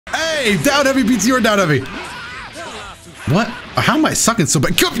Hey, down heavy beats your down heavy. What? How am I sucking so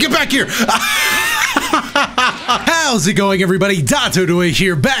bad? Get back here! How's it going, everybody? Dotodoya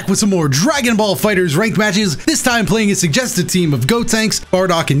here, back with some more Dragon Ball FighterZ ranked matches, this time playing a suggested team of Gotenks,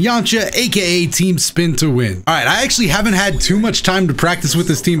 Bardock, and Yamcha, aka Team Spin to win. Alright, I actually haven't had too much time to practice with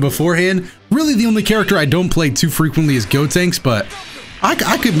this team beforehand. Really, the only character I don't play too frequently is Gotenks, but I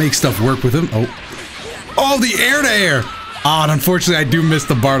could make stuff work with him. Oh, the air to air! Oh, and unfortunately, I do miss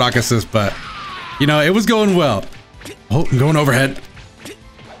the Bardock assist, but, you know, it was going well. Oh, I'm going overhead.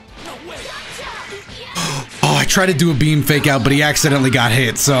 Oh, I tried to do a beam fake out, but he accidentally got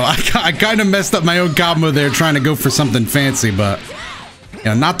hit, so I kind of messed up my own combo there trying to go for something fancy, but, you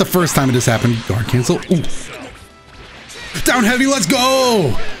know, not the first time it has happened. Guard cancel. Ooh. Down heavy, let's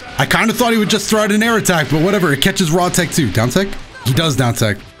go! I kind of thought he would just throw out an air attack, but whatever, it catches raw tech too. Down tech? He does down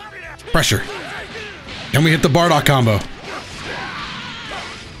tech. Pressure. Can we hit the Bardock combo?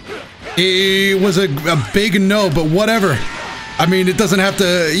 It was a big no, but whatever. I mean, it doesn't have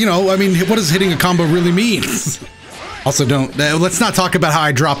to, you know, I mean, what does hitting a combo really mean? Also, let's not talk about how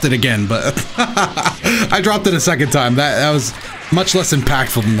I dropped it again, but I dropped it a second time. That was much less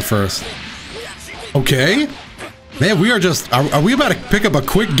impactful than the first. Okay. Man, we are just, are we about to pick up a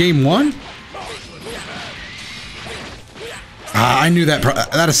quick game one? I knew that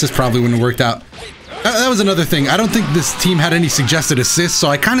assist probably wouldn't have worked out. That was another thing. I don't think this team had any suggested assists, so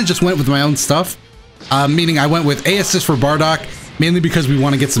I kind of just went with my own stuff. Meaning I went with A assist for Bardock, mainly because we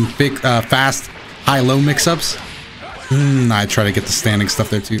want to get some fast high-low mix-ups. I try to get the standing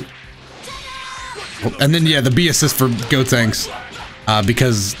stuff there too. And then, yeah, the B assist for Gotenks,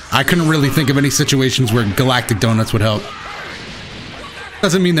 because I couldn't really think of any situations where Galactic Donuts would help.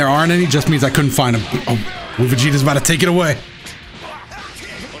 Doesn't mean there aren't any, just means I couldn't find them. Oh, Vegeta's about to take it away.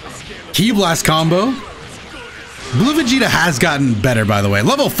 Key Blast combo. Blue Vegeta has gotten better, by the way.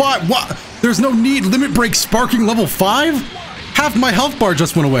 Level 5, what? There's no need. Limit Break sparking level 5? Half my health bar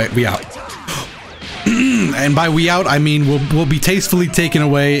just went away. We out. And by we out, I mean we'll be tastefully taken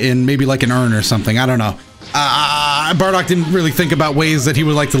away in maybe like an urn or something. I don't know. Bardock didn't really think about ways that he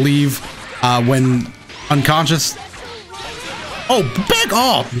would like to leave when unconscious. Oh, back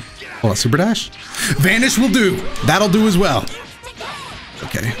off! Hold on, Super Dash. Vanish will do. That'll do as well.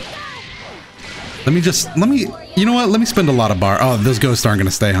 Okay. Let me, you know what? Let me spend a lot of bar. Oh, those ghosts aren't gonna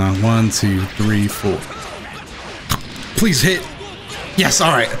stay, huh? 1, 2, 3, 4. Please hit. Yes,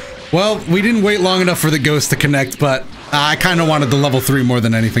 all right. Well, we didn't wait long enough for the ghost to connect, but I kind of wanted the level 3 more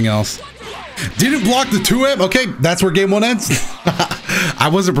than anything else. Didn't block the 2M. Okay, that's where game 1 ends. I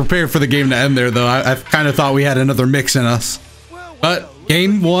wasn't prepared for the game to end there, though. I kind of thought we had another mix in us. But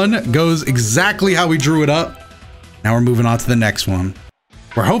game 1 goes exactly how we drew it up. Now we're moving on to the next one,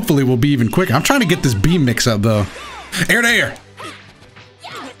 where hopefully we'll be even quicker. I'm trying to get this beam mix up, though. Air to air.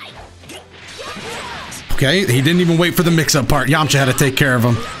 Okay, he didn't even wait for the mix-up part. Yamcha had to take care of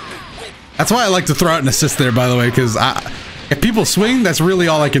him. That's why I like to throw out an assist there, by the way, because if people swing, that's really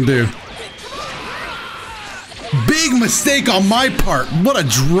all I can do. Big mistake on my part. What a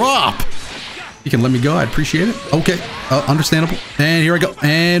drop. You can let me go. I'd appreciate it. Okay, understandable. And here I go.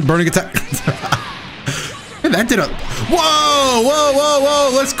 And burning attack. And that did a... Whoa, whoa, whoa,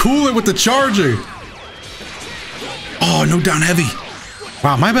 whoa. Let's cool it with the charger. Oh, no down heavy.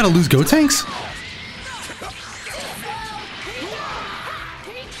 Wow, am I about to lose Gotenks?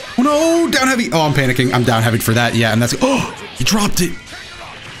 Oh, no, down heavy. Oh, I'm panicking. I'm down heavy for that. Yeah, and that's... Oh, he dropped it.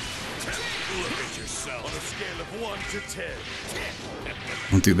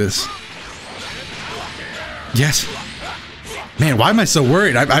 Don't do this. Yes. Man, why am I so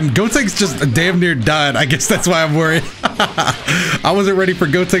worried? I'm Gotenks just damn near died. I guess that's why I'm worried. I wasn't ready for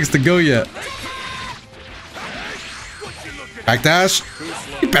Gotenks to go yet. Back dash.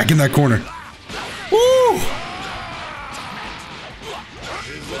 Get back in that corner. Woo!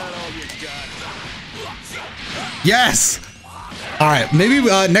 Yes! Alright, maybe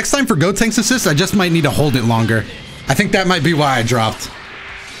next time for Gotenks assist, I just might need to hold it longer. I think that might be why I dropped.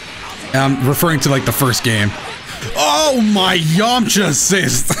 I'm referring to like the first game. Oh my Yamcha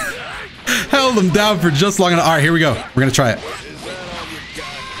assist! Held him down for just long enough. Alright, here we go. We're gonna try it.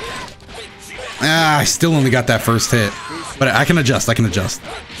 I still only got that first hit. But I can adjust, I can adjust.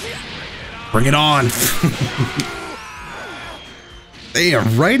 Bring it on!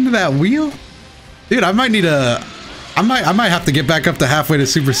 Damn, right into that wheel? Dude, I might need a... I might have to get back up to halfway to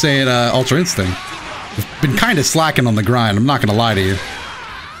Super Saiyan Ultra Instinct. I've been kind of slacking on the grind, I'm not gonna lie to you.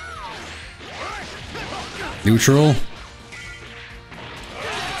 Neutral.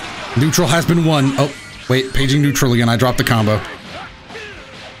 Neutral has been won. Oh, wait, paging neutral again. I dropped the combo.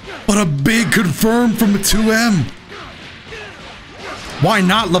 What a big confirm from the 2M. Why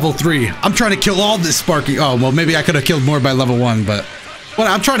not level 3? I'm trying to kill all this Sparky. Oh, well, maybe I could have killed more by level 1, but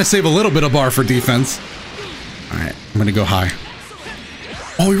well, I'm trying to save a little bit of bar for defense. All right, I'm gonna go high.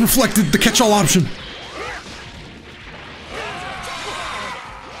 Oh, he reflected the catch-all option.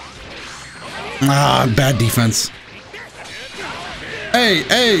 Ah, bad defense. Hey,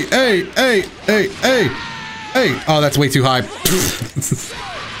 hey, hey, hey, hey, hey, hey. Oh, that's way too high.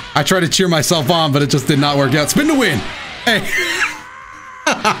 I tried to cheer myself on, but it just did not work out. Spin to win. Hey.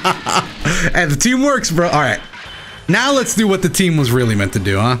 And the team works, bro. All right. Now let's do what the team was really meant to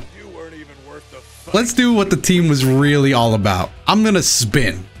do, huh? Let's do what the team was really all about. I'm gonna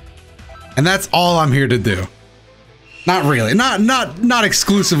spin. And that's all I'm here to do. Not really. Not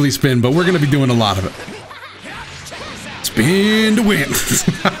exclusively spin, but we're gonna be doing a lot of it. Spin to win.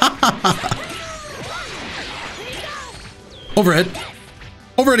 Overhead.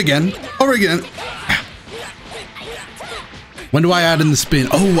 Overhead again. Over again. When do I add in the spin?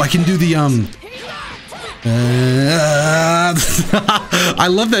 Oh, I can do the I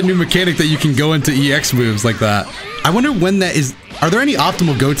love that new mechanic that you can go into EX moves like that. I wonder when that is. Are there any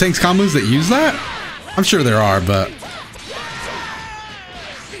optimal Gotenks combos that use that? I'm sure there are, but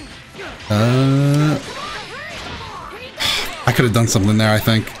I could have done something there, I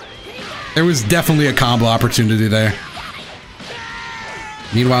think. There was definitely a combo opportunity there.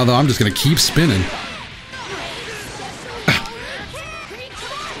 Meanwhile, though, I'm just gonna keep spinning.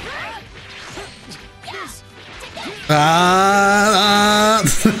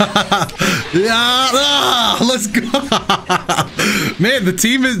 Let's go. Man,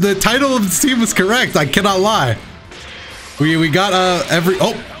 the title of this team was correct. I cannot lie. We got every.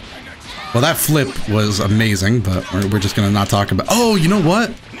 Oh, well, that flip was amazing, but we're just gonna not talk about. Oh, you know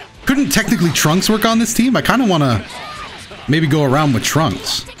what? Couldn't technically Trunks work on this team? I kind of want to maybe go around with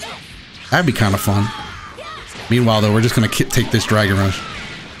Trunks. That'd be kind of fun. Meanwhile, though, we're just gonna take this Dragon Rush.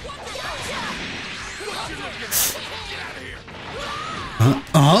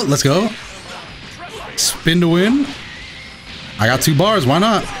 Let's go. Spin to win. I got 2 bars. Why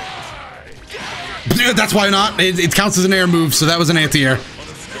not? That's why not. It counts as an air move, so that was an anti-air.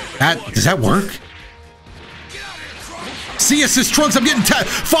 Does that work? See assist Trunks. I'm getting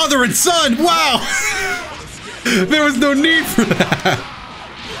father and son. Wow. There was no need for that.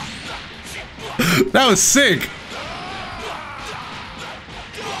 That was sick.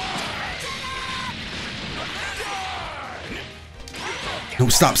 No,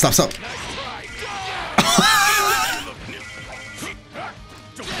 stop.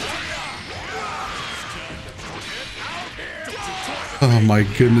 Oh my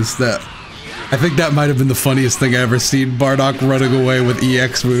goodness, I think that might have been the funniest thing I ever seen. Bardock running away with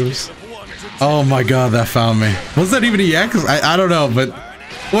EX moves. Oh my god, that found me. Was that even EX? I don't know, but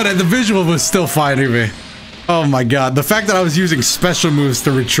the visual was still finding me. Oh my god, the fact that I was using special moves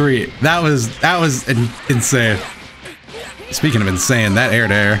to retreat, that was insane. Speaking of insane, that air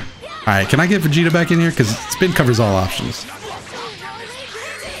to air. Alright, can I get Vegeta back in here? Because spin covers all options.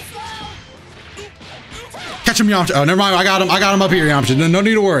 Catch him, Yamcha. Oh, never mind. I got him up here, Yamcha. No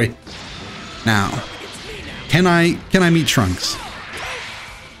need to worry. Now, can I meet Trunks?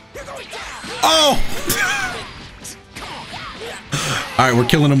 Oh! Alright, we're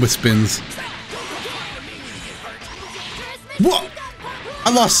killing him with spins. What?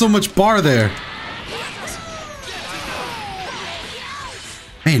 I lost so much bar there.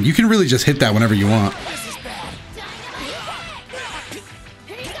 Man, you can really just hit that whenever you want.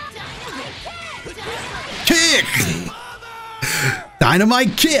 Kick!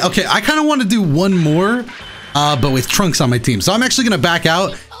 Dynamite kick! Okay, I kind of want to do one more, but with Trunks on my team. So I'm actually going to back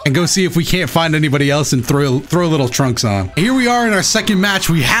out and go see if we can't find anybody else and throw a little Trunks on. Here we are in our second match.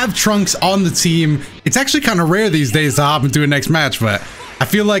 We have Trunks on the team. It's actually kind of rare these days to hop into a next match, but I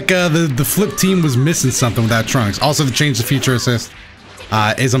feel like the flip team was missing something without Trunks. Also, the change the feature assist.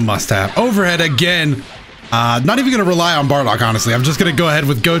 Is a must-have. Overhead again. Not even gonna rely on Bardock, honestly. I'm just gonna go ahead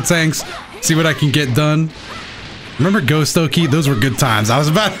with Gotenks, see what I can get done. Remember Ghost Oki? Those were good times. I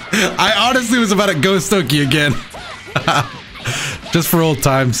honestly was about to Ghost Oki again. Just for old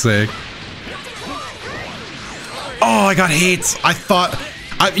time's sake. Oh, I got hits. I thought,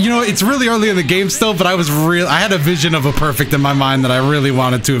 you know, it's really early in the game still, but I had a vision of a perfect in my mind that I really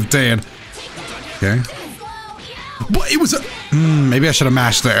wanted to obtain. Okay. But it was a, maybe I should have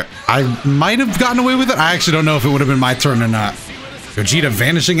mashed there. I might have gotten away with it. I actually don't know if it would have been my turn or not. Vegeta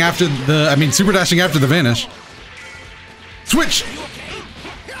vanishing after super dashing after the vanish. Switch!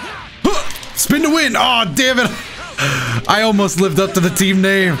 Spin to win! Oh, damn it! I almost lived up to the team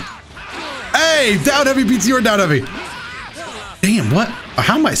name. Hey! Down heavy beats your down heavy. Damn, what?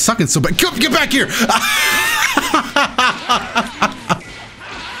 How am I sucking so bad? Get back here!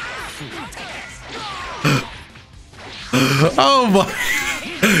 Oh my.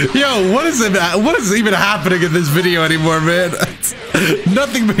 Yo, what is it? What is even happening in this video anymore, man?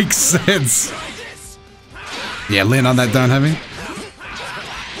 Nothing makes sense. Yeah, land on that down heavy.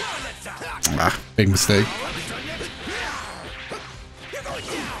 Ah, big mistake.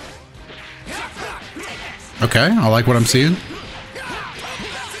 Okay, I like what I'm seeing.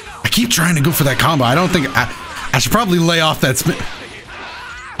 I keep trying to go for that combo. I don't think I should probably lay off that spin.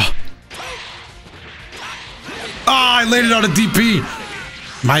 I landed on a DP.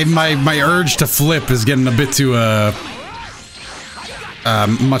 My urge to flip is getting a bit too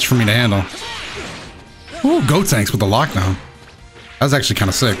much for me to handle. Ooh, Gotenks with the lockdown. That was actually kind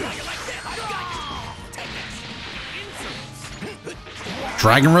of sick.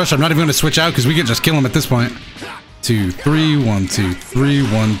 Dragon Rush. I'm not even going to switch out because we can just kill him at this point. 2, 3, 1, 2, 3,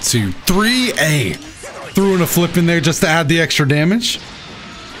 1, 2, 3. A. Threw in a flip in there just to add the extra damage.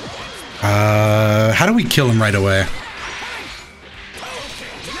 How do we kill him right away?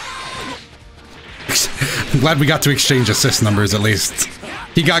 I'm glad we got to exchange assist numbers at least.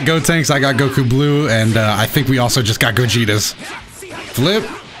 He got Gotenks, I got Goku Blue, and I think we also just got Gogeta's. Flip.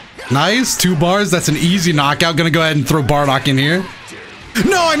 Nice. 2 bars. That's an easy knockout. Gonna go ahead and throw Bardock in here.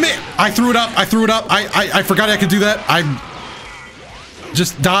 No, I threw it up. I threw it up. I forgot I could do that.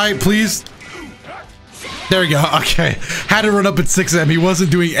 Just die, please. There we go. Okay. Had to run up at 6M. He wasn't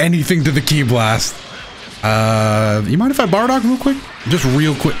doing anything to the Ki Blast. You mind if I Bardock real quick? Just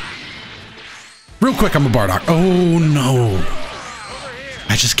real quick. Real quick, I'm a Bardock. Oh, no.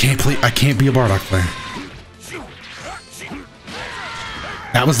 I just can't play. I can't be a Bardock player.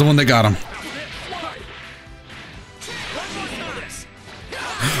 That was the one that got him.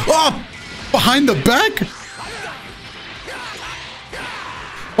 Oh! Behind the back?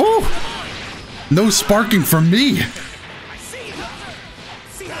 Oh! No sparking for me.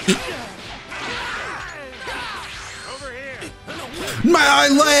 My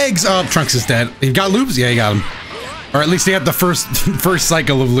legs! Oh, Trunks is dead. He got loops? Yeah, he got him. Or at least he had the first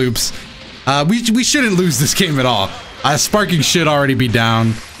cycle of loops. We shouldn't lose this game at all. Sparking should already be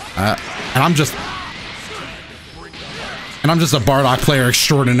down. And I'm just a Bardock player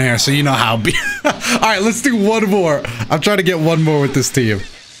extraordinaire, so you know how. Alright, let's do one more. I'm trying to get one more with this team.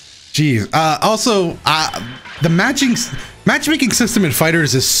 Jeez. Also, the matchmaking system in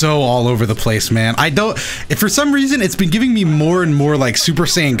FighterZ is so all over the place, man. If for some reason, it's been giving me more and more like Super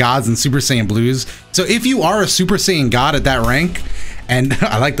Saiyan Gods and Super Saiyan Blues. So if you are a Super Saiyan God at that rank, and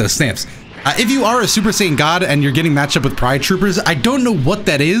I like those stamps. If you are a Super Saiyan God and you're getting matched up with Pride Troopers, I don't know what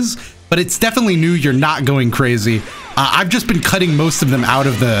that is, but it's definitely new. You're not going crazy. I've just been cutting most of them out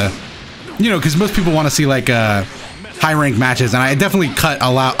of the, because most people want to see like high rank matches, and I definitely cut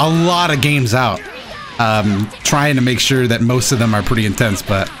a lot of games out, trying to make sure that most of them are pretty intense.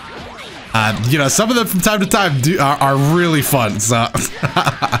 But some of them from time to time are really fun. So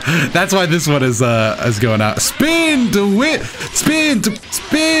that's why this one is going out. Spin to win. Spin to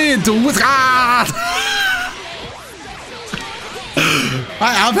win. Ah!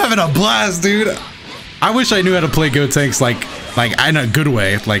 I'm having a blast, dude. I wish I knew how to play Gotenks like in a good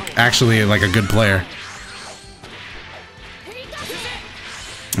way, like actually like a good player.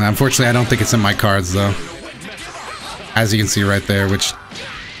 Unfortunately, I don't think it's in my cards though. As you can see right there, which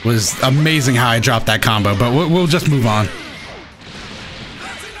was amazing how I dropped that combo, but we'll just move on.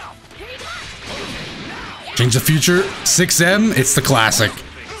 Change the future, 6M, it's the classic.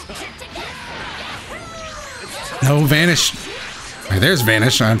 No Vanish. Right, there's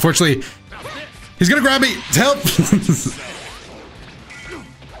Vanish. Unfortunately, he's gonna grab me. Help!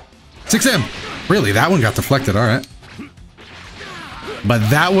 6M. Really, that one got deflected. All right, but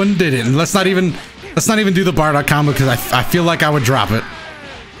that one didn't. And let's not even do the Bardock combo because I feel like I would drop it.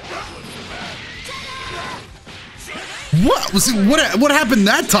 What happened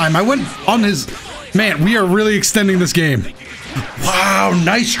that time? I went on his. Man, we are really extending this game. Wow,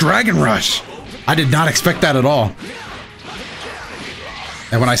 nice Dragon Rush. I did not expect that at all.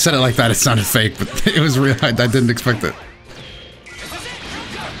 And when I said it like that, it sounded fake, but it was real. I didn't expect it.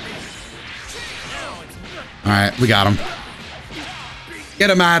 Alright, we got him. Get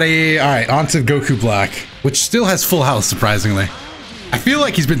him out of here. Alright, on to Goku Black, which still has full health, surprisingly. I feel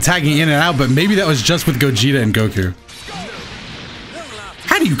like he's been tagging in and out, but maybe that was just with Gogeta and Goku.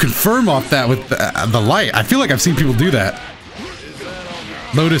 How do you confirm off that with the light? I feel like I've seen people do that.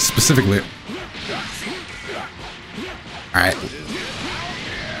 Lotus specifically. Alright.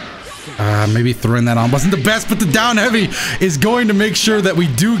 Maybe throwing that on wasn't the best, but the down heavy is going to make sure that we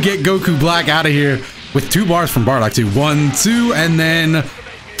do get Goku Black out of here with 2 bars from Bardock too. 1, 2, and then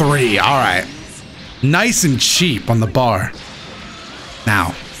 3. All right. Nice and cheap on the bar.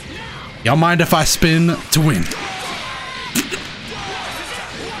 Now, y'all mind if I spin to win?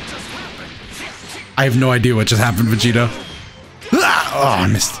 I have no idea what just happened, Vegeta. Ah! Oh, I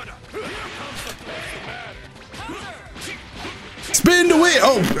missed. Spin to win!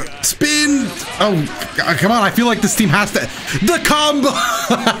 Oh, spin! Oh, come on, I feel like this team has to... The combo!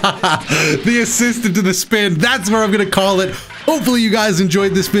 The assist into the spin. That's where I'm gonna call it. Hopefully you guys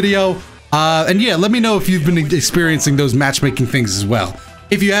enjoyed this video. And yeah, let me know if you've been experiencing those matchmaking things as well.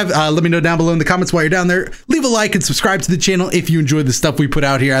 If you have, let me know down below in the comments while you're down there. Leave a like and subscribe to the channel if you enjoyed the stuff we put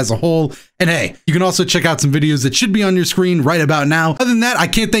out here as a whole. And hey, you can also check out some videos that should be on your screen right about now. Other than that, I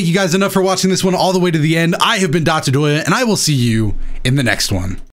can't thank you guys enough for watching this one all the way to the end. I have been Dotodoya, and I will see you in the next one.